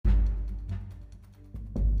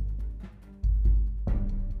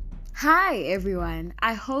Hi everyone,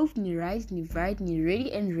 I hope you're right, you're bright, you're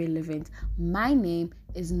ready and relevant. My name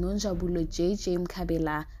is Nonjabulo JJ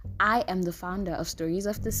Mkabela. I am the founder of Stories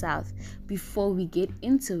of the South. Before we get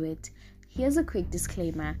into it, here's a quick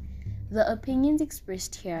disclaimer. The opinions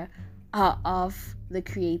expressed here are of the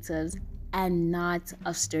creators and not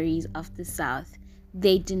of Stories of the South.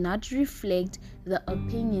 They do not reflect the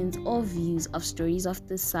opinions or views of Stories of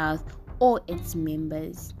the South or its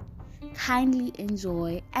members. Kindly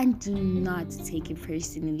enjoy and do not take it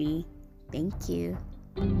personally. Thank you.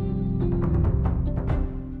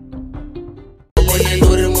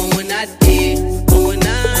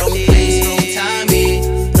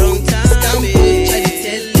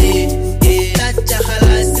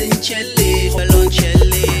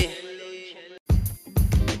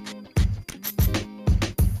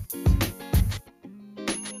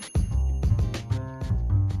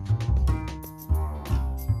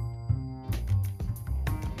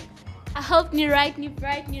 I hope you're right, you're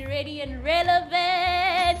bright, you're ready and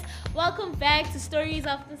relevant. Welcome back to Stories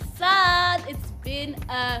of the South. It's been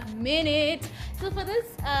a minute. So for this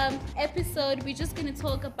episode, we're just going to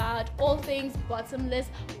talk about all things bottomless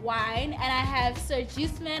wine. And I have Sir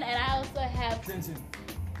Juiceman and I also have Clinton.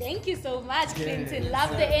 Thank you so much, Clinton. Yeah.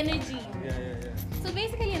 Love the energy. Yeah. So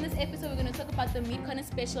basically in this episode, we're going to talk about the Meat Corner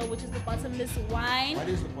Special, which is the bottomless wine. What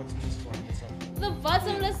is the bottomless one? The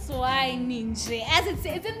bottomless wine, ninja. As it's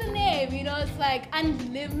in the name, it's like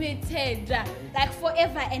unlimited, like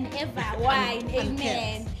forever and ever wine.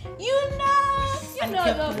 Amen. You know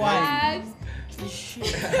the vibes.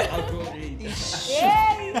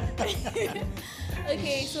 Yay.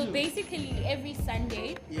 Okay, so basically every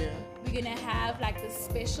Sunday, we're gonna have like this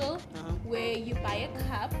special where you buy a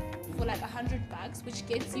cup for like $100, which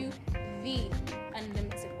gets you the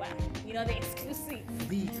unlimited wine. The exclusive.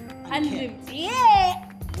 The Unlimited. Yeah.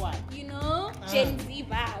 What? Gen Z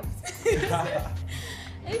vibes.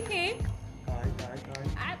 Okay.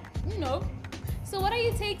 So what are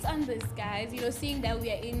your takes on this, guys? Seeing that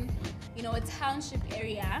we are in, a township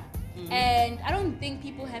area, and I don't think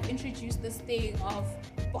people have introduced this thing of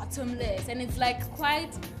bottomless, and it's like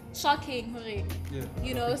quite shocking, Hore.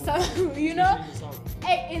 Yeah. So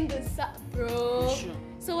in the south, bro. Sure.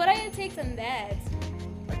 So what are your takes on that?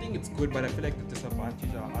 I think it's good, but I feel like the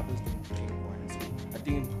disadvantage are others don't drink wine. So I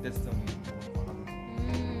think that's the main point for others.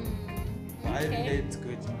 But I think it's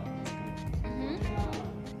good.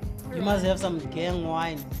 You must have some gang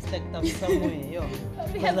wine stacked up somewhere. Yo.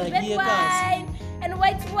 We But have like, red here, guys. wine and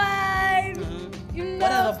white wine.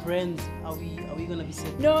 What other brands are we gonna be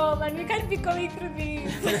selling? No, man, we can't be going through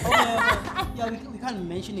these. We can't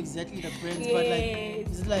mention exactly the brands, but like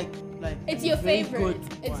it's like It's your very favorite.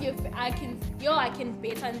 good It's wine. your. I can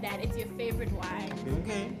bet on that. It's your favorite wine.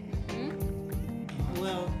 Okay.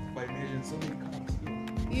 Well, By measuring so many cups.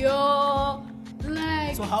 Yo,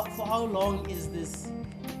 like. so for how long is this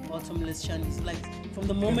bottomless Chinese? Like from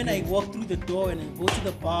the moment I walk through the door and I go to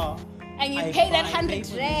the bar. And you I pay that pay 100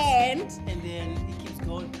 for this, rand. and then it keeps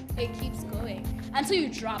going It keeps going until you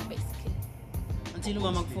drop, basically. until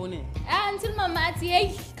mama phone. Until mama say,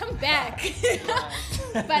 hey, come back.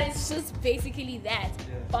 But it's just basically that,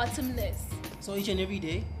 bottomless. So each and every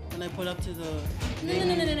day when I pull up to the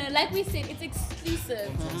No. Like we said, it's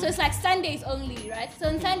exclusive. So it's like Sundays only, right? So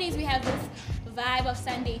on Sundays we have this vibe of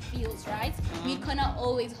Sunday feels, right? We cannot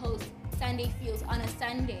always host Sunday feels on a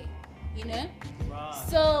Sunday, Right.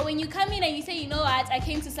 So when you come in and you say, you know what, I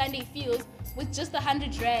came to Sunday feels with just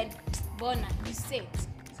 100 rand, bona, you set.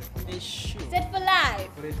 Sure. Set for life.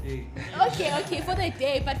 For a day. Okay, for the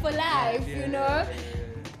day, but for life,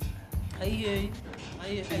 I hear.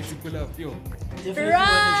 Things you pull up, yo. Definitely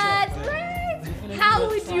Right, worth a shot. right. Definitely How worth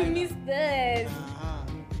would you trying. miss this?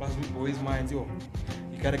 Plus with boys' minds, yo.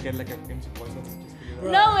 You gotta get like a empty bottle and just fill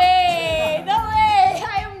it up. No way.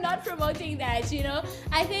 I am not promoting that,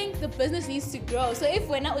 I think the business needs to grow. So if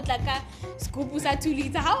we're not with like a scoop usa 2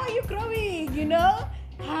 liter, how are you growing,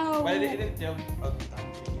 How? But they're taking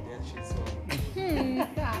that shit, so.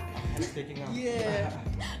 It's taking out. Yeah.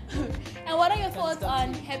 And what are your thoughts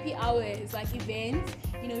on happy hours, like events?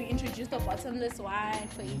 We introduced the bottomless wine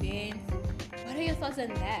for events. What are your thoughts on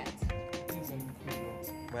that? I think it's gonna be cool,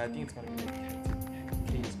 but I think it's gonna be like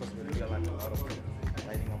clean because we're really like a lot of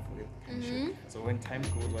lighting up for it. And shit. So when time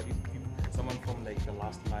goes, what if someone from like the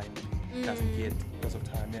last line doesn't get because of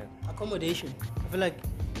time? Yeah. Accommodation. I feel like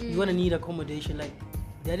you're gonna need accommodation. Like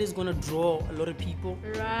that is gonna draw a lot of people to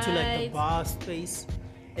like the Right. bar space.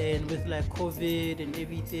 And with like COVID and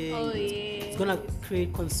everything, it's gonna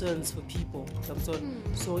create concerns for people.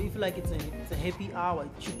 So if like it's a happy hour,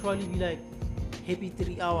 it should probably be like happy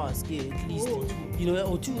 3 hours, yeah, at least. Oh. You know,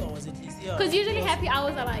 or 2 hours at least, yeah. Because usually happy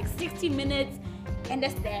hours are like 60 minutes, and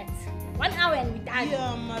that's that. 1 hour and we're done.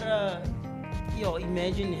 Yeah, Mara. Yo,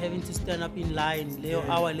 imagine having to stand up in line,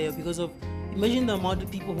 hour later, because of. Imagine the amount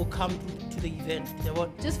of people who come to the event.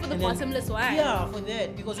 Just for the and then- bottomless wine. Yeah, for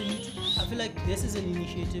that. Because I feel like this is an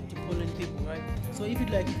initiative to pull in people, right? So if it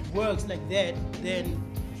like works like that, then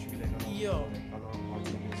It should be like a lot, Yeah. like, a lot of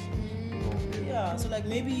bottomless. yeah. So like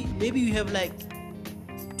maybe you have like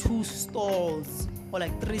 2 stalls or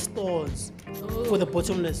like 3 stalls for the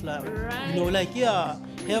bottomless, like you know, Right. like yeah,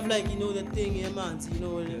 have like you know the thing, man, you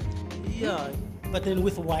know, yeah. But then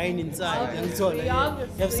with wine inside, and so like,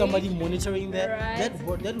 Obviously, have somebody monitoring that. Right. That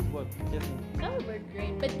would work definitely. That would work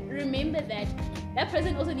great. But remember that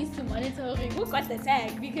person also needs to monitor who got the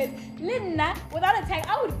tag. Because Linda, without a tag,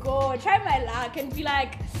 I would go try my luck and be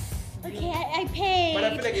like, okay, I paid. But I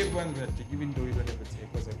feel like everyone's gonna take, even though you don't have a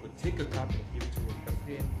take, because I could take a cup and give it to a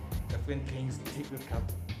friend. A friend claims to take the cup,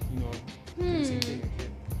 you know, do the same thing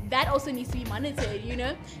again. That also needs to be monitored, you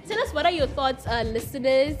know. Tell us what are your thoughts,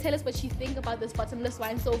 listeners. Tell us what you think about this bottomless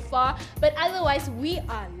wine so far. But otherwise, we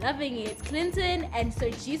are loving it. Clinton and Sir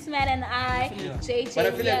G-Sman and I, Yeah. JJ, But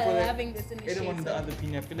I feel we like for are the- loving this Anyone in the initiative. other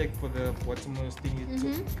opinion, I feel like for the bottomless thing, it's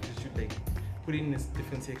also, you should like put in this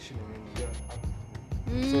different section. I mean, yeah,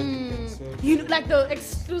 so different, so You look like the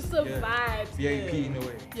exclusive Yeah. vibes. VIP in a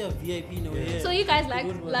way. Yeah, VIP in a way. Yeah. So you guys like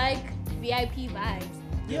Good one. VIP vibes.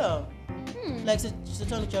 Yeah. Like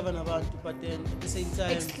Satan Chavan about, but then at the same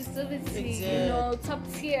time, Exclusivity, you Exact. know, top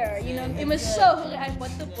tier, you know, it must Exact. show who I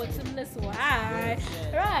bought the bottomless wine. Yeah.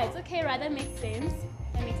 Right, okay, right, that makes sense.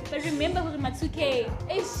 That makes sense. But remember who Matuke.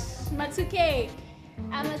 Ish, Matuke.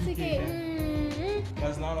 I'm Matuke.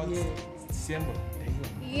 Because now it's Yeah. December.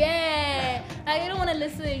 Yeah. Like, you don't want to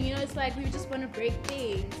listen, you know, it's like we just want to break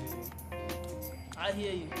things. I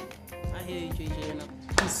hear you, JJ. And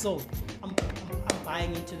I'm sold. I'm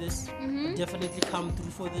buying into this. I'll definitely come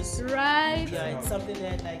through for this. Right, Yeah, it's something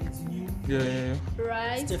that like it's new. Yeah.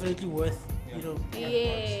 right. It's definitely worth, you know.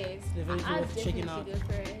 Yes. definitely I'll worth checking out. Go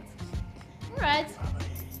for it. Alright.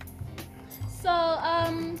 So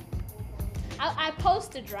I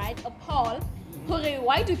posted a poll. Okay,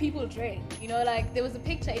 why do people drink? You know, like there was a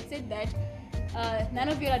picture. It said that none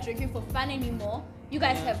of you are drinking for fun anymore. You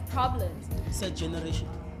guys have problems. It's a generation.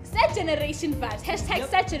 Sad generation vibes. Hashtag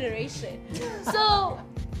sad generation. So,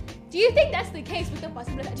 do you think that's the case with the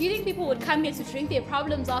bottomless? Do you think people would come here to drink their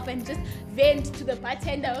problems off and just vent to the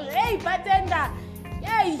bartender? Hey, bartender!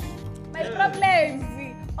 Yay! My problems!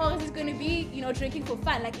 Or is it going to be, you know, drinking for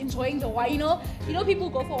fun, like enjoying the wine? You know, people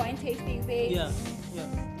go for wine tastings. Yeah.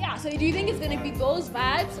 Yeah. So, do you think it's going to be those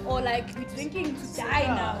vibes, or like we're drinking to die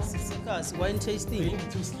now? Sikas, wine tasting.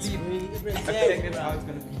 To sleep. Very- I feel like that's how it's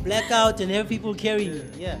gonna be. Blackout and have people carry you.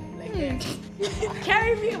 Yeah, like that.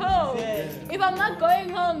 Carry me home. Yeah. If I'm not going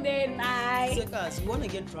home, then Sikas, you want to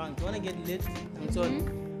get drunk, you want to get lit, and so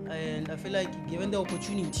on. And I feel like given the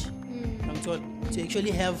opportunity, I'm told, to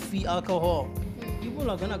actually have free alcohol, people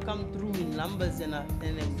are gonna come through in numbers, and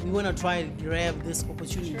we wanna try and grab this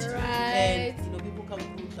opportunity. Right. And you know, people come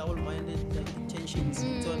through double-minded like, intentions,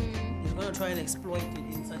 and so on. They're gonna try and exploit it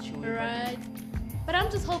in such a way. Right. But I'm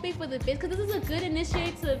just hoping for the best because this is a good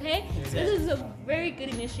initiative, hey? This is a very good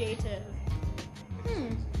initiative.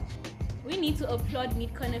 We need to applaud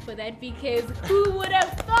Meat Corner for that because who would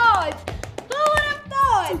have thought? Who would have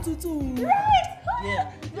thought? Right?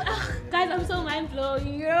 Yeah. Guys, I'm so mind blown.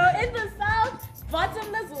 You know, in the South,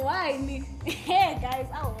 bottomless wine. Yeah, guys.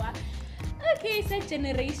 Oh, wow. Okay, sad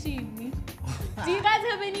generation. Do you guys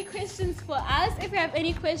have any questions for us? If you have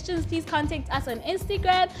any questions, please contact us on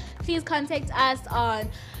Instagram. Please contact us on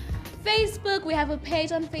Facebook. We have a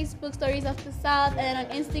page on Facebook, Stories of the South, and on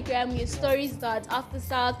Instagram, we're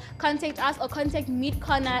stories.ofthesouth. Contact us or contact Meat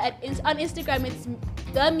Corner on Instagram. It's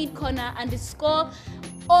the Meat Corner _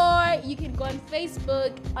 or you can go on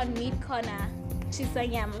Facebook on Meat Corner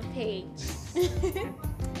Chisanyama page.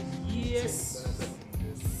 Yes,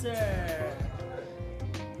 sir.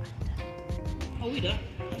 Are we done?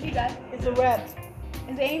 You guys, It's a wrap. is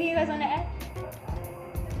there anything you guys want to add?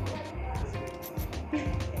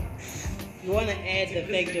 You want to add the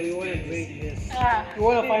fact that we want to grade this. Ah. You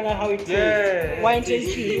want to find out how it tastes. Yeah. Wine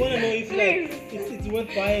tasting. You want to know if Please. like it's worth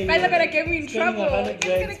buying. Guys are gonna get me in Spending trouble. 100 It's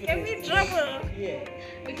gonna rands for get me in this. trouble.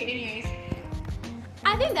 Yeah. Okay, anyways.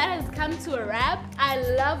 I think that has come to a wrap. I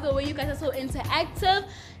love the way you guys are so interactive.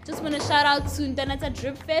 Just want to shout out to Ndanata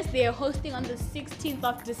Drip Fest. They are hosting on the 16th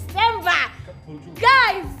of December.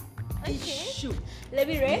 Guys! Okay. Shoot. Let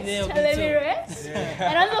me rest. There, Let me too. rest.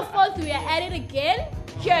 And on the 4th, we are at it again.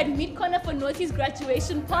 here at Meat Corner for Naughty's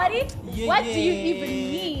graduation party. What do you even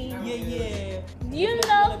need? You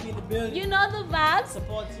know the vibes.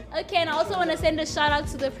 Support. Okay, and I also want to send a shout out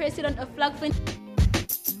to the president of Flugfin.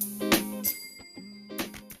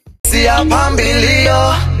 Siya pambili,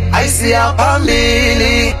 I see a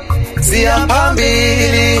pambili. Siya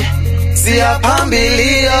pambili, siya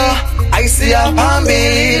pambili, I see a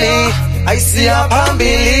pambili. I see a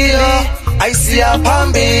pambili, I see a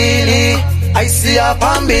pambili. I see a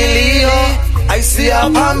pambili, I see a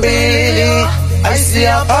pambili. I see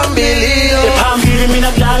a pambili. Pambili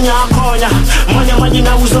mina glanya konya. Manya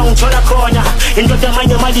majina uzong chola konya. Indoda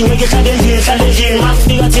manya majina ge challenge.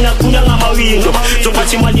 Mafiga tina kunya ngama windo.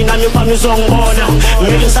 Zopati majina nyupa muzong bona.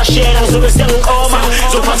 Ngege sa shera zobe sen koma.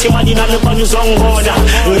 Zopati majina nyupa muzong bona.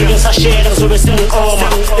 Ngege sa shera zobe sen koma.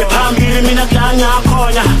 Pambili mina glanya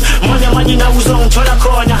konya. Manya majina uzong chola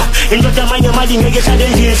konya. Indoda manya majina ge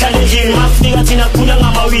challenge. Mafiga tina kunya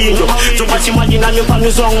ngama windo. Zopati majina nyupa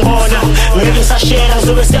muzong bona. Ngege sa shera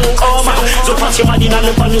zobe sen koma. Zopati majina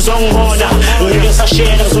nyupa muzong bona. Ngege sa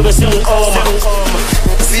shera zobe sen koma.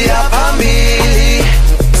 Siya pambili,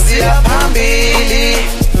 siya pambili,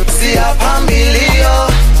 siya pambili,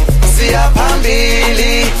 siya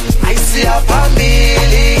pambili, I siya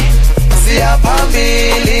pambili, siya pambili.